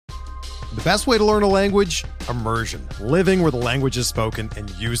The best way to learn a language? Immersion. Living where the language is spoken and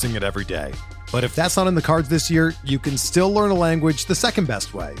using it every day. But if that's not in the cards this year, you can still learn a language the second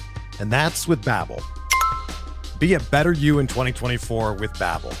best way, and that's with Babbel. Be a better you in 2024 with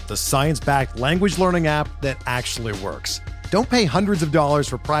Babbel, the science-backed language learning app that actually works. Don't pay hundreds of dollars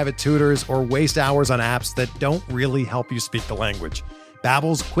for private tutors or waste hours on apps that don't really help you speak the language.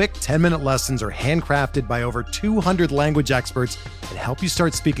 Babbel's quick 10-minute lessons are handcrafted by over 200 language experts and help you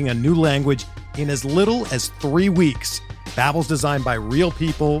start speaking a new language in as little as 3 weeks. Babbel's designed by real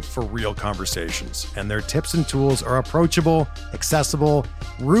people for real conversations, and their tips and tools are approachable, accessible,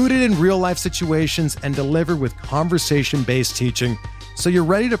 rooted in real-life situations, and delivered with conversation-based teaching, so you're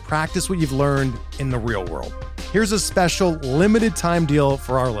ready to practice what you've learned in the real world. Here's a special limited-time deal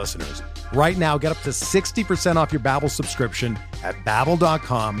for our listeners. Right now, get up to 60% off your Babbel subscription at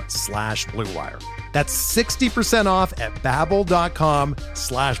babbel.com/Blue Wire. That's 60% off at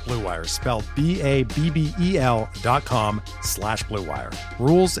babbel.com/Blue Wire, spelled BABBEL.com/Blue Wire.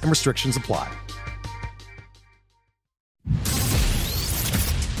 Rules and restrictions apply.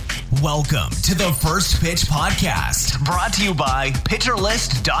 Welcome to the First Pitch Podcast, brought to you by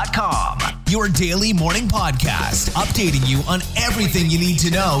PitcherList.com, your daily morning podcast, updating you on everything you need to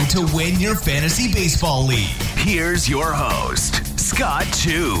know to win your fantasy baseball league. Here's your host, Scott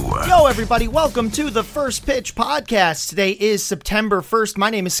Chu. Yo, everybody. Welcome to the First Pitch Podcast. Today is September 1st. My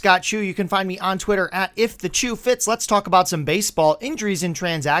name is Scott Chu. You can find me on Twitter at IfTheChuFits. Let's talk about some baseball injuries and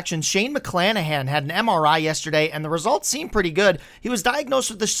transactions. Shane McClanahan had an MRI yesterday, and the results seem pretty good. He was diagnosed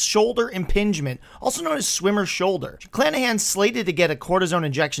with a shoulder impingement, also known as swimmer's shoulder. McClanahan's slated to get a cortisone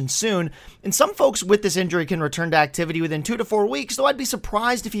injection soon, and some folks with this injury can return to activity within 2 to 4 weeks, though I'd be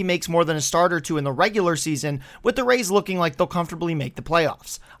surprised if he makes more than a start or two in the regular season, with the Rays looking like they'll comfortably make the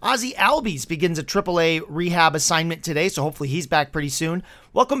playoffs. Ozzie Albies begins a AAA rehab assignment today, so hopefully he's back pretty soon.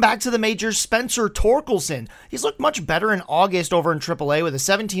 Welcome back to the majors, Spencer Torkelson. He's looked much better in August over in AAA with a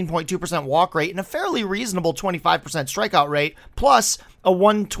 17.2% walk rate and a fairly reasonable 25% strikeout rate, plus a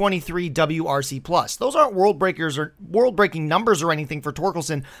 123 WRC+. Those aren't world-breaking numbers or anything for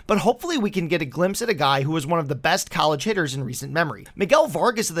Torkelson, but hopefully we can get a glimpse at a guy who was one of the best college hitters in recent memory. Miguel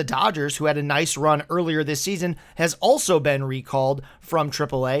Vargas of the Dodgers, who had a nice run earlier this season, has also been recalled from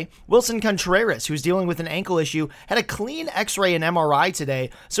AAA. Wilson Contreras, who's dealing with an ankle issue, had a clean X-ray and MRI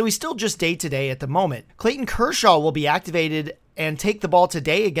today, so he's still just day-to-day at the moment. Clayton Kershaw will be activated and take the ball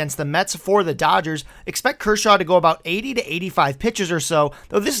today against the Mets for the Dodgers. Expect Kershaw to go about 80 to 85 pitches or so,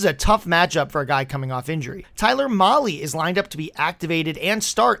 though this is a tough matchup for a guy coming off injury. Tyler Mahle is lined up to be activated and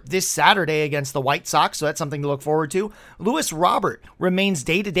start this Saturday against the White Sox, so that's something to look forward to. Luis Robert remains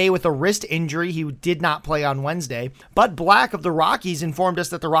day-to-day with a wrist injury. He did not play on Wednesday. Bud Black of the Rockies informed us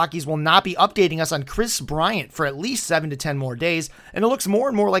that the Rockies will not be updating us on Kris Bryant for at least 7 to 10 more days, and it looks more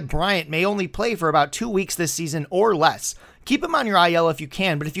and more like Bryant may only play for about 2 weeks this season or less. Keep him on your IL if you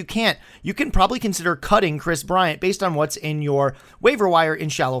can, but if you can't, you can probably consider cutting Kris Bryant based on what's in your waiver wire in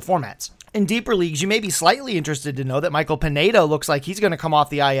shallow formats. In deeper leagues, you may be slightly interested to know that Michael Pineda looks like he's going to come off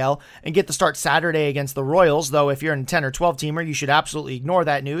the IL and get the start Saturday against the Royals, though if you're in a 10 or 12 teamer, you should absolutely ignore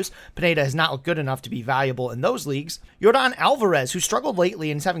that news. Pineda has not looked good enough to be valuable in those leagues. Yordan Alvarez, who struggled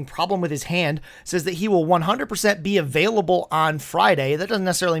lately and is having a problem with his hand, says that he will 100% be available on Friday. That doesn't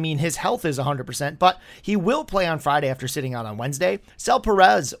necessarily mean his health is 100%, but he will play on Friday after sitting out on Wednesday. Sal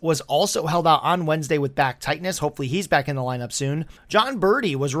Perez was also held out on Wednesday with back tightness. Hopefully he's back in the lineup soon. John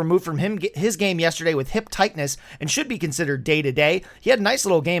Birdie was removed from his game yesterday with hip tightness and should be considered day-to-day. He had a nice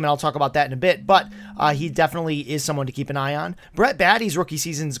little game, and I'll talk about that in a bit, but he definitely is someone to keep an eye on. Brett Baty's rookie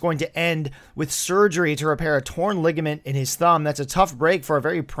season is going to end with surgery to repair a torn ligament in his thumb. That's a tough break for a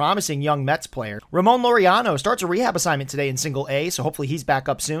very promising young Mets player. Ramon Laureano starts a rehab assignment today in Single A, so hopefully he's back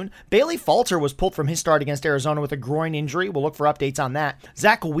up soon. Bailey Falter was pulled from his start against Arizona with a groin injury. We'll look for updates on that.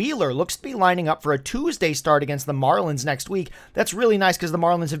 Zach Wheeler looks to be lining up for a Tuesday start against the Marlins next week. That's really nice because the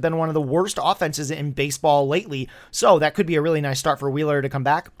Marlins have been one of the worst offenses in baseball lately, so that could be a really nice start for Wheeler to come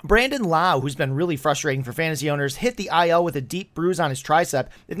back. Brandon Lau, who's been really frustrating for fantasy owners, hit the IL with a deep bruise on his tricep.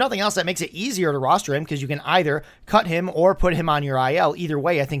 If nothing else, that makes it easier to roster him because you can either cut him or put him on your IL. Either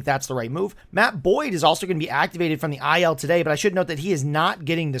way, I think that's the right move. Matt Boyd is also going to be activated from the IL today, but I should note that he is not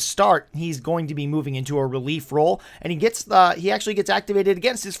getting the start. He's going to be moving into a relief role, and he actually gets activated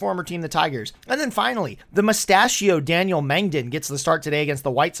against his former team, the Tigers. And then finally, the mustachio Daniel Mengden gets the start today against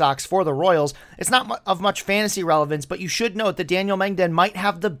the White Sox for the Royals. It's not of much fantasy relevance, but you should note that Daniel Mengden might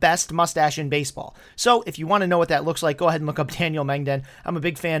have the best mustache in baseball. So if you want to know what that looks like, go ahead and look up Daniel Mengden. I'm a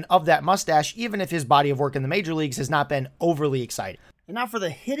big fan of that mustache, even if his body of work in the major leagues has not been overly exciting. And now for the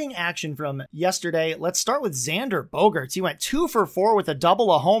hitting action from yesterday, let's start with Xander Bogaerts. He went 2 for 4 with a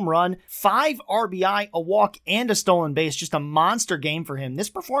double, a home run, 5 RBI, a walk, and a stolen base. Just a monster game for him. This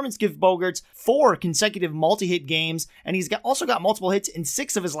performance gives Bogaerts 4 consecutive multi-hit games, and he's also got multiple hits in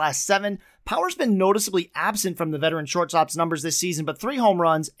 6 of his last 7. Power's been noticeably absent from the veteran shortstop's numbers this season, but 3 home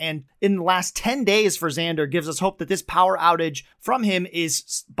runs and in the last 10 days for Xander gives us hope that this power outage from him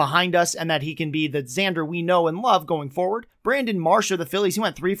is behind us and that he can be the Xander we know and love going forward. Brandon Marsh of the Phillies, he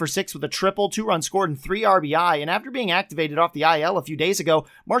went 3 for 6 with a triple, 2 runs scored, and 3 RBI. And after being activated off the IL a few days ago,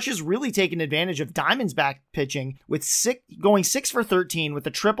 Marsh has really taken advantage of Diamondback pitching with going 6 for 13 with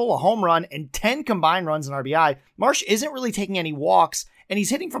a triple, a home run, and 10 combined runs and RBI. Marsh isn't really taking any walks, and he's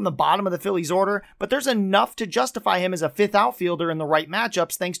hitting from the bottom of the Phillies order, but there's enough to justify him as a 5th outfielder in the right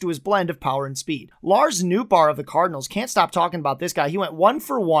matchups thanks to his blend of power and speed. Lars Nootbaar of the Cardinals, can't stop talking about this guy. He went 1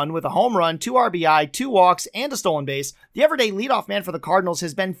 for 1 with a home run, 2 RBI, 2 walks, and a stolen base. The everyday leadoff man for the Cardinals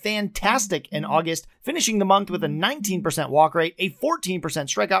has been fantastic in August, finishing the month with a 19% walk rate, a 14%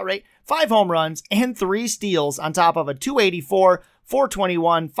 strikeout rate, 5 home runs, and 3 steals on top of a 284,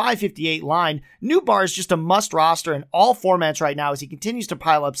 421, 558 line. Nootbaar is just a must roster in all formats right now as he continues to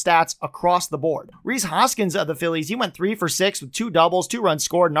pile up stats across the board. Rhys Hoskins of the Phillies, he went 3 for 6 with 2 doubles, 2 runs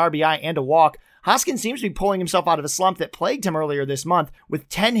scored, an RBI, and a walk. Hoskins seems to be pulling himself out of a slump that plagued him earlier this month with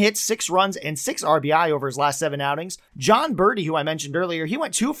 10 hits, 6 runs, and 6 RBI over his last 7 outings. Jon Berti, who I mentioned earlier, he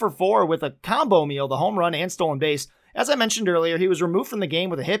went 2 for 4 with a combo meal, the home run and stolen base. As I mentioned earlier, he was removed from the game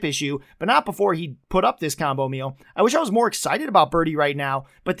with a hip issue, but not before he put up this combo meal. I wish I was more excited about Berti right now,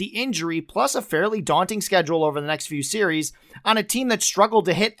 but the injury plus a fairly daunting schedule over the next few series on a team that struggled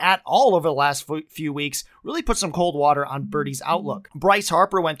to hit at all over the last few weeks really put some cold water on Berti's outlook. Bryce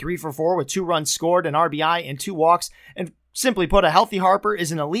Harper went 3 for 4 with 2 runs scored, an RBI, and 2 walks, and simply put, a healthy Harper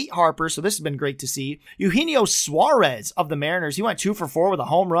is an elite Harper, so this has been great to see. Eugenio Suarez of the Mariners, he went 2 for 4 with a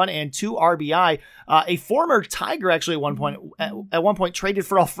home run and 2 RBI. A former Tiger actually at one point traded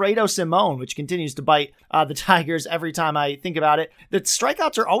for Alfredo Simon, which continues to bite the Tigers every time I think about it. The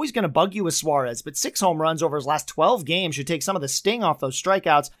strikeouts are always going to bug you with Suarez, but 6 home runs over his last 12 games should take some of the sting off those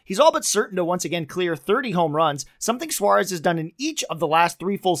strikeouts. He's all but certain to once again clear 30 home runs, something Suarez has done in each of the last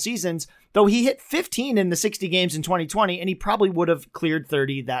 3 full seasons, though he hit 15 in the 60 games in 2020, and he probably would have cleared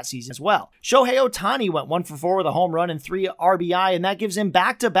 30 that season as well. Shohei Ohtani went 1 for 4 with a home run and 3 RBI, and that gives him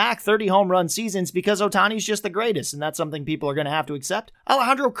back-to-back 30 home run seasons because Ohtani's just the greatest, and that's something people are going to have to accept.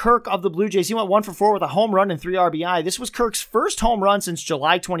 Alejandro Kirk of the Blue Jays, he went 1 for 4 with a home run and 3 RBI. This was Kirk's first home run since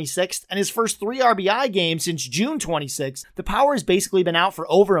July 26th, and his first 3 RBI game since June 26th. The power has basically been out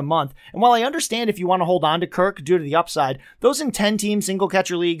for over a month, and while I understand if you want to hold on to Kirk due to the upside, those in 10-team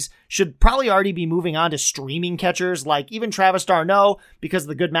single-catcher leagues should probably already be moving on to streaming catchers like even Travis d'Arnaud because of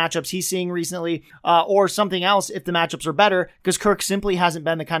the good matchups he's seeing recently, or something else if the matchups are better, because Kirk simply hasn't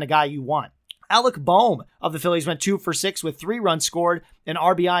been the kind of guy you want. Alec Boehm of the Phillies went 2 for 6 with 3 runs scored, an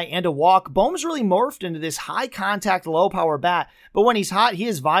RBI, and a walk. Boehm's really morphed into this high-contact, low-power bat, but when he's hot, he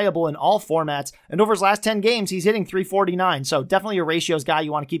is viable in all formats, and over his last 10 games, he's hitting .349, so definitely a ratios guy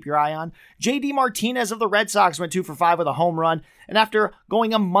you want to keep your eye on. JD Martinez of the Red Sox went 2 for 5 with a home run, and after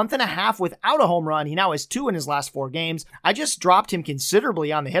going a month and a half without a home run, he now has 2 in his last 4 games. I just dropped him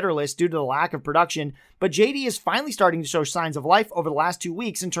considerably on the hitter list due to the lack of production, but JD is finally starting to show signs of life over the last 2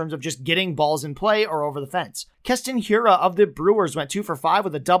 weeks in terms of just getting balls in play or over the fence. Keston Hiura of the Brewers went 2 for 5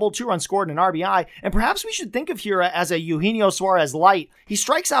 with a double, 2 runs scored, and an RBI, and perhaps we should think of Hiura as a Eugenio Suarez light. He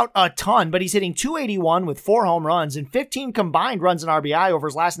strikes out a ton, but he's hitting .281 with 4 home runs and 15 combined runs and RBI over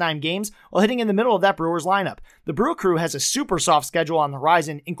his last 9 games while hitting in the middle of that Brewers lineup. The Brew Crew has a super soft schedule on the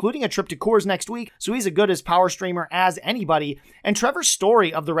horizon, including a trip to Coors next week, so he's as good as power streamer as anybody. And Trevor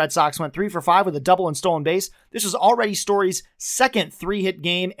Story of the Red Sox went 3 for 5 with a double and stolen base. This was already Story's second 3-hit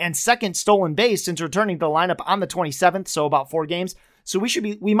game and second stolen base since returning to the lineup on the 27th, so about 4 games. So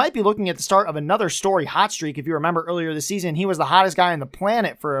we might be looking at the start of another Story hot streak. If you remember earlier this season, he was the hottest guy on the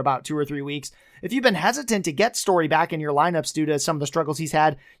planet for about 2 or 3 weeks. If you've been hesitant to get Story back in your lineups due to some of the struggles he's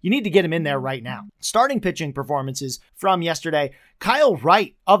had, you need to get him in there right now. Starting pitching performances from yesterday, Kyle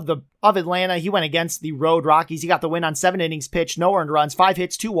Wright of Atlanta, he went against the road Rockies. He got the win on 7 innings pitched, no earned runs, 5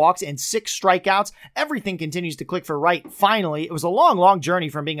 hits, 2 walks, and 6 strikeouts. Everything continues to click for Wright. Finally, it was a long journey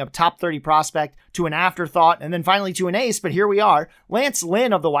from being a top 30 prospect to an afterthought, and then finally to an ace, but here we are. Lance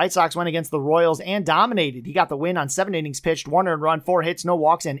Lynn of the White Sox went against the Royals and dominated. He got the win on 7 innings pitched, 1 earned run, 4 hits, no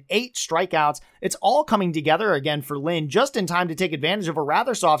walks, and 8 strikeouts. It's all coming together again for Lynn, just in time to take advantage of a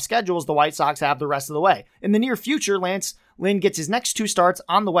rather soft schedule as the White Sox have the rest of the way. In the near future, Lance Lynn gets his next 2 starts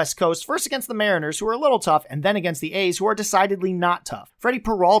on the West Coast, first against the Mariners, who are a little tough, and then against the A's, who are decidedly not tough. Freddie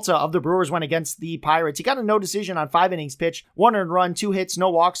Peralta of the Brewers went against the Pirates. He got a no decision on 5 innings pitched, 1 earned run, 2 hits, no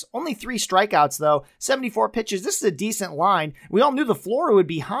walks, only 3 strikeouts though, 74 pitches. This is a decent line. We all knew the floor would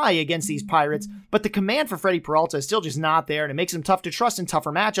be high against these Pirates, but the command for Freddie Peralta is still just not there, and it makes him tough to trust in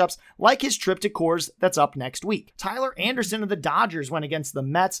tougher matchups, like his trip to Coors that's up next week. Tyler Anderson of the Dodgers went against the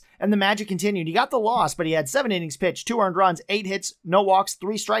Mets, and the magic continued. He got the loss, but he had 7 innings pitched, 2 earned runs, 8 hits, no walks,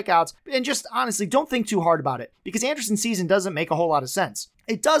 3 strikeouts, and just honestly, don't think too hard about it, because Anderson's season doesn't make a whole lot of sense.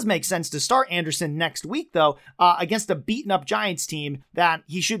 It does make sense to start Anderson next week, though, against a beaten-up Giants team that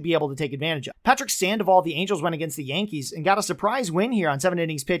he should be able to take advantage of. Patrick Sandoval of the Angels went against the Yankees and got a surprise win here on 7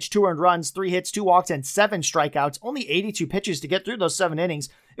 innings pitched, 2 earned runs, 3 hits, 2 walks, and 7 strikeouts. Only 82 pitches to get through those 7 innings.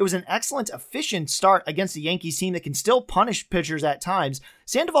 It was an excellent, efficient start against the Yankees team that can still punish pitchers at times.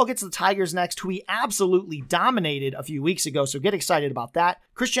 Sandoval gets the Tigers next, who he absolutely dominated a few weeks ago, so get excited about that.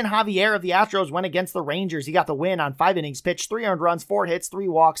 Christian Javier of the Astros went against the Rangers. He got the win on 5 innings pitched, 3 earned runs, 4 hits, 3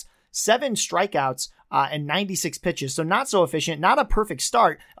 walks, 7 strikeouts, and 96 pitches. So not so efficient, not a perfect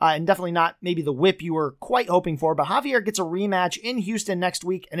start, and definitely not maybe the whip you were quite hoping for. But Javier gets a rematch in Houston next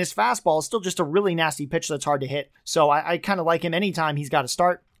week, and his fastball is still just a really nasty pitch that's hard to hit. So I kind of like him anytime he's got to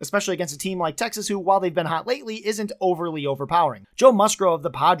start, especially against a team like Texas, who, while they've been hot lately, isn't overly overpowering. Joe Musgrove of the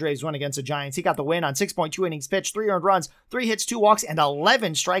Padres went against the Giants. He got the win on 6.2 innings pitched, 3 earned runs, 3 hits, 2 walks, and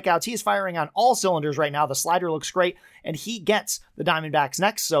 11 strikeouts. He is firing on all cylinders right now. The slider looks great, and he gets the Diamondbacks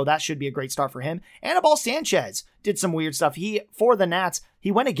next, so that should be a great start for him. Anibal Sanchez did some weird stuff. For the Nats,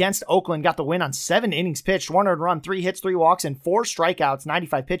 he went against Oakland, got the win on 7 innings pitched, 1 earned run, 3 hits, 3 walks, and 4 strikeouts,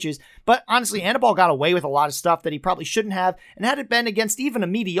 95 pitches. But honestly, Anibal got away with a lot of stuff that he probably shouldn't have, and had it been against even a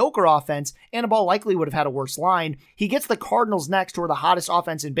mediocre offense, Anibal likely would have had a worse line. He gets the Cardinals next, who are the hottest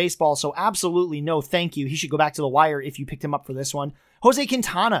offense in baseball, so absolutely no thank you. He should go back to the wire if you picked him up for this one. Jose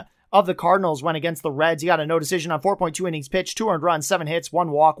Quintana of the Cardinals went against the Reds. He got a no decision on 4.2 innings pitched, 2 earned runs, 7 hits,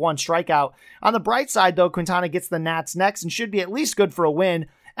 1 walk, 1 strikeout. On the bright side, though, Quintana gets the Nats next and should be at least good for a win,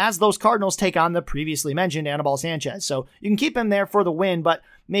 as those Cardinals take on the previously mentioned Anibal Sanchez. So you can keep him there for the win, but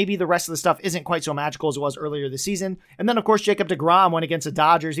maybe the rest of the stuff isn't quite so magical as it was earlier this season. And then, of course, Jacob deGrom went against the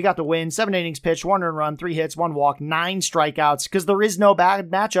Dodgers. He got the win, 7 innings pitched, 1 earned run, 3 hits, 1 walk, 9 strikeouts, because there is no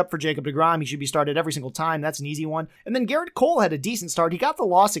bad matchup for Jacob deGrom. He should be started every single time. That's an easy one. And then Garrett Cole had a decent start. He got the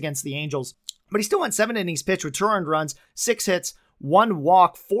loss against the Angels, but he still went 7 innings pitched with 2 earned runs, 6 hits, 1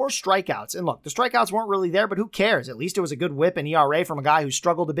 walk, 4 strikeouts. And look, the strikeouts weren't really there, but who cares? At least it was a good whip and ERA from a guy who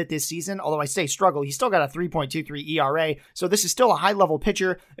struggled a bit this season. Although I say struggle, he still got a 3.23 ERA. So this is still a high-level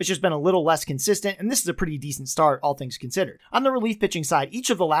pitcher. It's just been a little less consistent, and this is a pretty decent start, all things considered. On the relief pitching side, each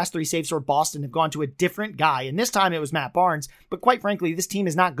of the last 3 saves for Boston have gone to a different guy, and this time it was Matt Barnes. But quite frankly, this team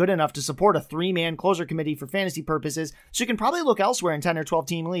is not good enough to support a 3-man closer committee for fantasy purposes, so you can probably look elsewhere in 10 or 12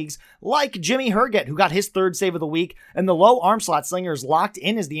 team leagues, like Jimmy Herget, who got his 3rd save of the week, and the low arm slot slinger is locked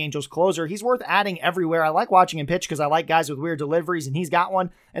in as the Angels closer. He's worth adding everywhere. I like watching him pitch because I like guys with weird deliveries, and he's got one,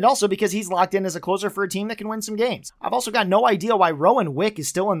 and also because he's locked in as a closer for a team that can win some games. I've also got no idea why Rowan Wick is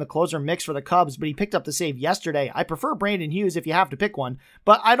still in the closer mix for the Cubs, but he picked up the save yesterday. I prefer Brandon Hughes if you have to pick one,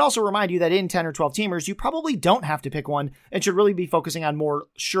 but I'd also remind you that in 10 or 12 teamers, you probably don't have to pick one and should really be focusing on more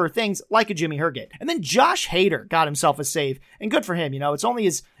sure things like a Jimmy Herget. And then Josh Hader got himself a save, and good for him.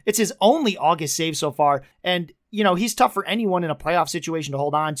 It's his only August save so far, and he's tough for anyone in a playoff situation to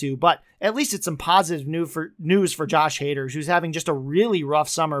hold on to, but at least it's some positive news for Josh Hader, who's having just a really rough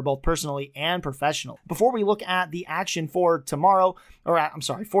summer, both personally and professional. Before we look at the action for today,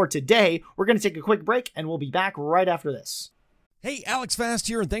 we're going to take a quick break, and we'll be back right after this. Hey, Alex Fast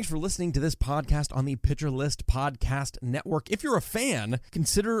here, and thanks for listening to this podcast on the Pitcher List Podcast Network. If you're a fan,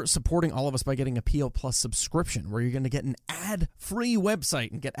 consider supporting all of us by getting a PL Plus subscription, where you're going to get an ad-free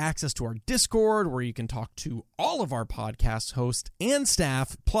website and get access to our Discord, where you can talk to all of our podcast hosts and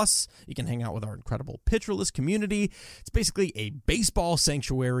staff. Plus, you can hang out with our incredible Pitcher List community. It's basically a baseball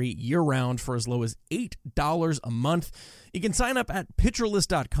sanctuary year-round for as low as $8 a month. You can sign up at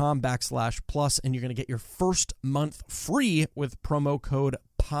pitcherlist.com/plus, and you're going to get your first month free with promo code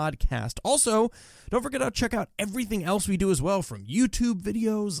podcast. Also, don't forget to check out everything else we do as well, from YouTube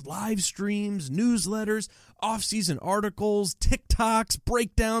videos, live streams, newsletters, off-season articles, TikToks,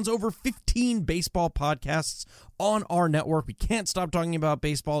 breakdowns, over 15 baseball podcasts on our network. We can't stop talking about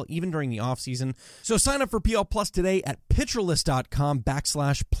baseball even during the off-season. So sign up for PL Plus today at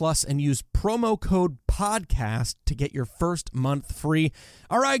pitcherlist.com/plus and use promo code podcast to get your first month free.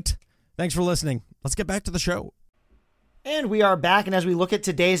 All right. Thanks for listening. Let's get back to the show. And we are back, and as we look at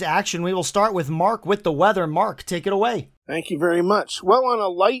today's action, we will start with Mark with the weather. Mark, take it away. Thank you very much. Well, on a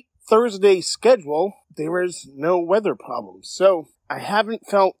light Thursday schedule, there was no weather problems. So I haven't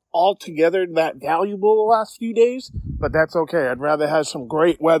felt altogether that valuable the last few days, but that's okay. I'd rather have some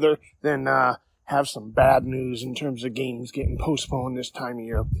great weather than have some bad news in terms of games getting postponed this time of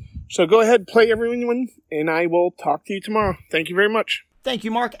year. So go ahead, play everyone, and I will talk to you tomorrow. Thank you very much. Thank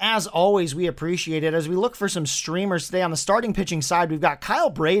you, Mark. As always, we appreciate it. As we look for some streamers today on the starting pitching side, we've got Kyle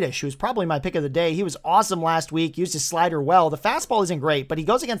Bradish, who's probably my pick of the day. He was awesome last week, used his slider well. The fastball isn't great, but he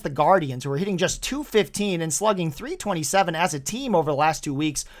goes against the Guardians, who are hitting just .215 and slugging .327 as a team over the last 2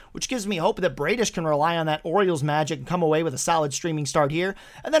 weeks, which gives me hope that Bradish can rely on that Orioles magic and come away with a solid streaming start here.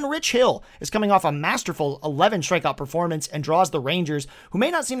 And then Rich Hill is coming off a masterful 11 strikeout performance and draws the Rangers, who may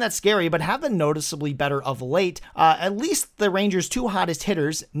not seem that scary, but have been noticeably better of late. At least the Rangers' two hottest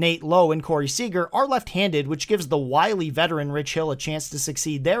hitters, Nate Lowe and Corey Seager, are left-handed, which gives the wily veteran Rich Hill a chance to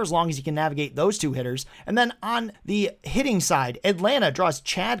succeed there as long as he can navigate those two hitters. And then on the hitting side, Atlanta draws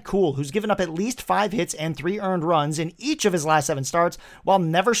Chad Kuhl, who's given up at least 5 hits and 3 earned runs in each of his last 7 starts, while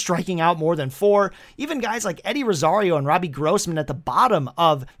never striking out more than 4. Even guys like Eddie Rosario and Robbie Grossman at the bottom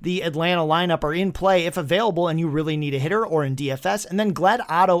of the Atlanta lineup are in play if available and you really need a hitter, or in DFS. And then Glad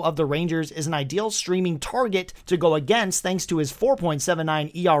Otto of the Rangers is an ideal streaming target to go against thanks to his 4.79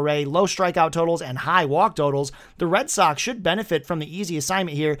 ERA, low strikeout totals, and high walk totals. The Red Sox should benefit from the easy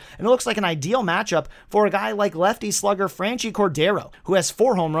assignment here, and it looks like an ideal matchup for a guy like lefty slugger Franchy Cordero, who has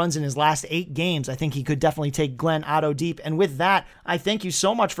 4 home runs in his last 8 games. I think he could definitely take Glenn Otto deep. And with that, I thank you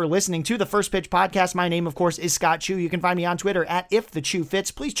so much for listening to the First Pitch Podcast. My name, of course, is Scott Chu. You can find me on Twitter at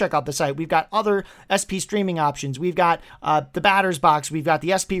IfTheChuFits. Please check out the site. We've got other SP streaming options. We've got the Batter's Box. We've got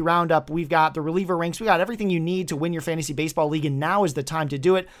the SP Roundup. We've got the Reliever Ranks. We got everything you need to win your fantasy baseball league, and now is the time to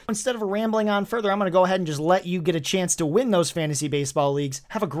do it. Instead of rambling on further, I'm going to go ahead and just let you get a chance to win those fantasy baseball leagues.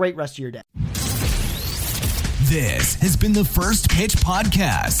 Have a great rest of your day. This has been the First Pitch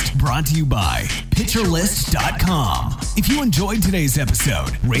Podcast, brought to you by PitcherList.com. If you enjoyed today's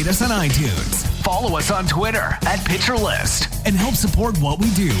episode, rate us on iTunes, follow us on Twitter at PitcherList, and help support what we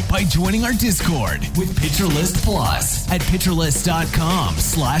do by joining our Discord with PitcherList Plus at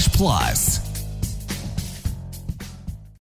PitcherList.com/plus.